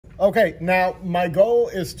Okay, now my goal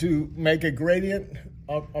is to make a gradient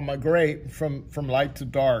on my gray from light to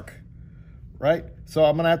dark, right? So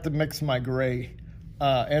I'm gonna have to mix my gray.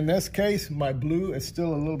 In this case, my blue is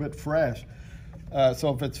still a little bit fresh.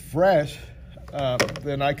 So if it's fresh,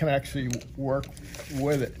 then I can actually work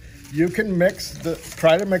with it. You can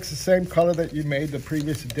try to mix the same color that you made the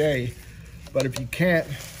previous day, but if you can't,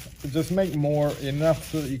 just make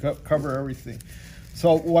enough so that you cover everything.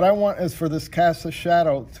 So what I want is for this cast of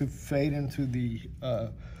shadow to fade into the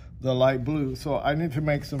light blue. So I need to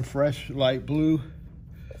make some fresh light blue.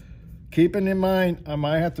 Keeping in mind, I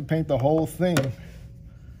might have to paint the whole thing,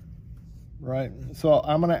 right? So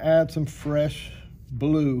I'm gonna add some fresh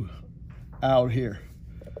blue out here.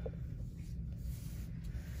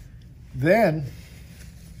 Then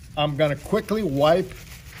I'm gonna quickly wipe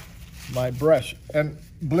my brush. And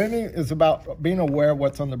blending is about being aware of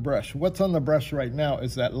what's on the brush. What's on the brush right now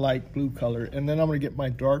is that light blue color. And then I'm gonna get my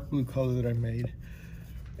dark blue color that I made.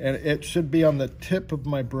 And it should be on the tip of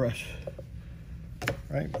my brush,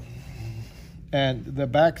 right? And the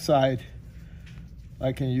back side,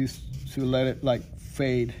 I can use to let it like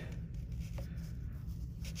fade.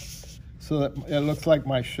 So that it looks like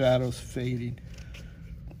my shadow's fading.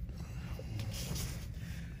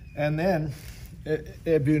 And then,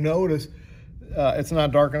 if you notice, it's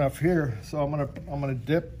not dark enough here, so I'm gonna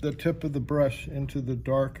dip the tip of the brush into the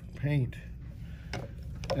dark paint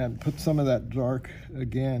and put some of that dark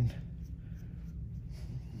again,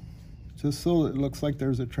 just so it looks like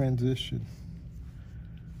there's a transition.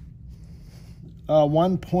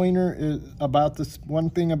 One pointer is about this. One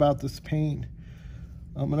thing about this paint,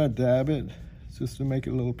 I'm gonna dab it just to make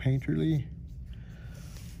it a little painterly.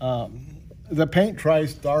 The paint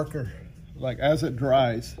dries darker. Like as it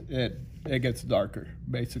dries, it gets darker,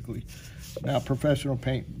 basically. Now, professional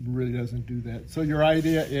paint really doesn't do that. So your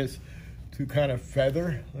idea is to kind of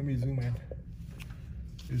feather. Let me zoom in.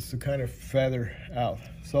 Is to kind of feather out.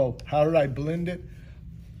 So how did I blend it?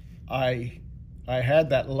 I had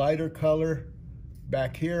that lighter color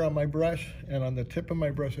back here on my brush, and on the tip of my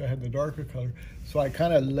brush, I had the darker color. So I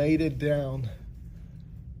kind of laid it down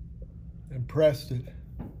and pressed it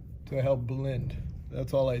to help blend.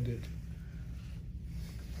 That's all I did.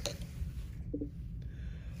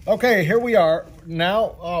 Okay, here we are.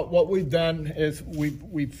 Now what we've done is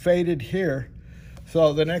we've faded here.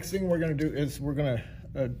 So the next thing we're gonna do is we're gonna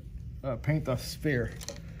paint the sphere.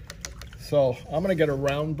 So I'm gonna get a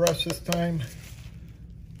round brush this time.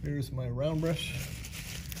 Here's my round brush.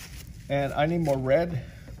 And I need more red.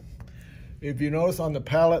 If you notice on the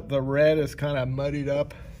palette, the red is kind of muddied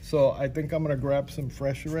up. So I think I'm gonna grab some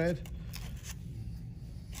fresh red.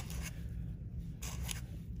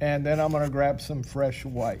 And then I'm gonna grab some fresh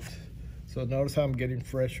white. So notice how I'm getting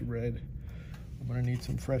fresh red. I'm gonna need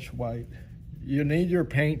some fresh white. You need your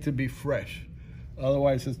paint to be fresh.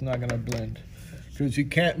 Otherwise it's not gonna blend, because you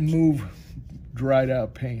can't move dried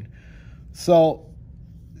out paint. So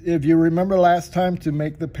if you remember last time, to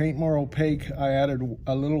make the paint more opaque, I added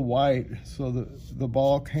a little white so the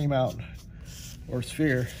ball came out, or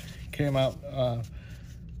sphere came out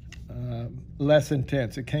less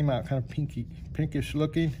intense. It came out kind of pinkish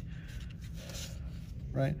looking,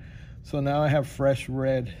 right? So now I have fresh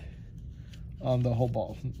red on the whole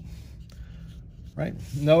ball, right?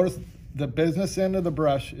 Notice the business end of the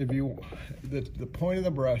brush, the point of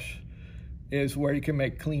the brush is where you can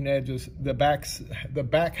make clean edges. The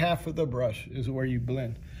back half of the brush is where you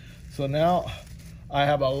blend. So now I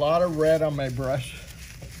have a lot of red on my brush.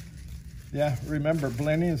 Yeah, remember,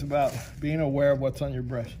 blending is about being aware of what's on your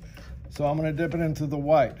brush. So I'm gonna dip it into the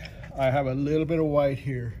white. I have a little bit of white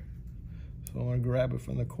here. So I'm gonna grab it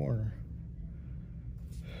from the corner.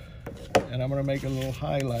 And I'm gonna make a little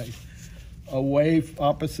highlight away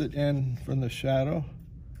opposite end from the shadow.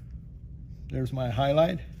 There's my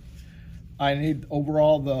highlight. I need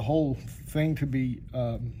overall the whole thing to be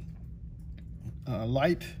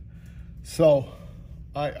light. So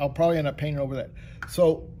I'll probably end up painting over that.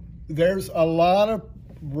 So there's a lot of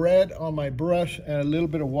red on my brush and a little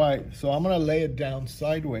bit of white. So I'm gonna lay it down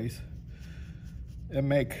sideways and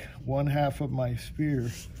make one half of my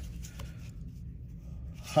sphere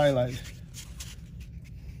highlight.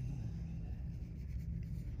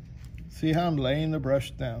 See how I'm laying the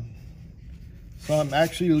brush down? So I'm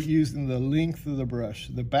actually using the length of the brush,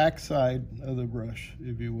 the back side of the brush,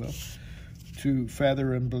 if you will, to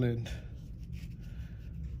feather and blend.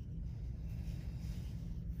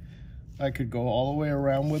 I could go all the way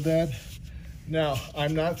around with that. Now,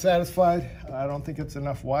 I'm not satisfied. I don't think it's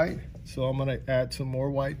enough white, so I'm gonna add some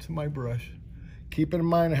more white to my brush. Keep in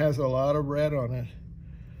mind it has a lot of red on it.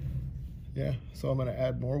 Yeah, so I'm gonna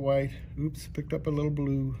add more white. Oops, picked up a little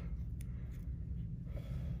blue.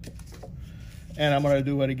 and I'm gonna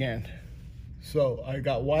do it again. So I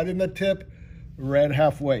got white in the tip, red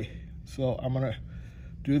halfway. So I'm gonna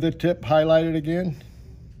do the tip, highlight it again,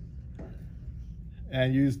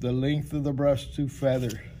 and use the length of the brush to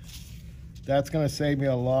feather. That's gonna save me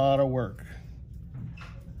a lot of work.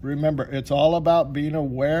 Remember, it's all about being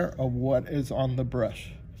aware of what is on the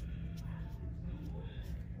brush.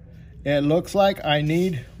 It looks like I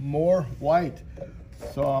need more white.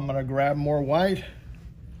 So I'm gonna grab more white.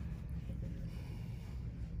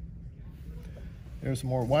 There's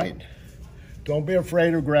more white. Don't be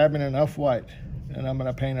afraid of grabbing enough white. And I'm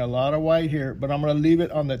gonna paint a lot of white here, but I'm gonna leave it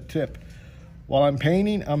on the tip. While I'm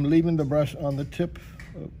painting, I'm leaving the brush on the tip,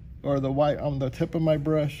 or the white on the tip of my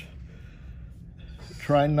brush.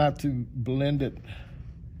 Try not to blend it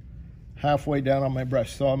halfway down on my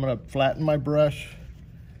brush. So I'm gonna flatten my brush,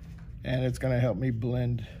 and it's gonna help me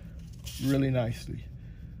blend really nicely.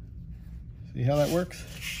 See how that works?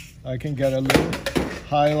 I can get a little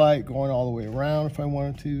highlight going all the way around if I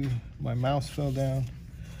wanted to. My mouse fell down.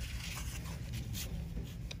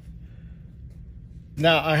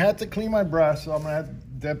 Now I had to clean my brush, so I'm gonna have to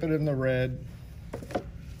dip it in the red.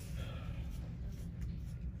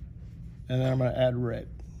 And then I'm gonna add red.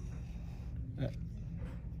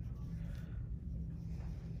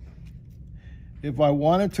 If I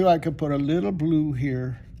wanted to, I could put a little blue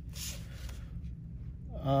here.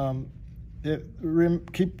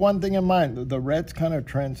 Keep one thing in mind, the red's kind of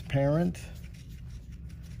transparent.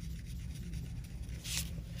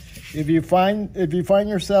 If you find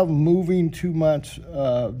yourself moving too much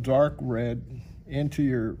dark red into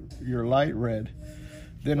your light red,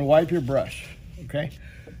 then wipe your brush, okay?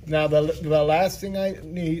 Now the last thing I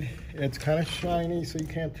need, it's kind of shiny so you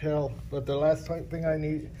can't tell, but the last thing I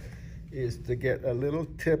need is to get a little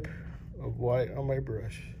tip of white on my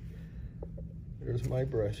brush. There's my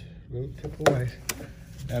brush, little tip of white.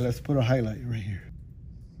 Now let's put a highlight right here.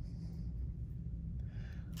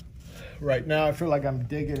 Right now I feel like I'm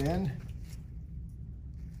digging in.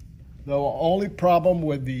 The only problem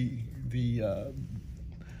with the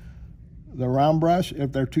round brush,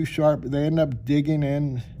 if they're too sharp, they end up digging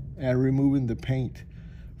in and removing the paint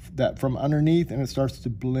that from underneath, and it starts to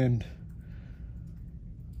blend.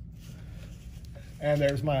 And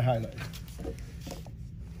there's my highlight.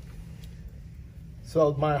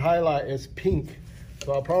 So my highlight is pink,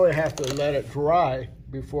 so I'll probably have to let it dry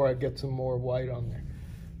before I get some more white on there.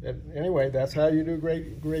 Anyway, that's how you do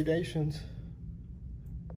gradations.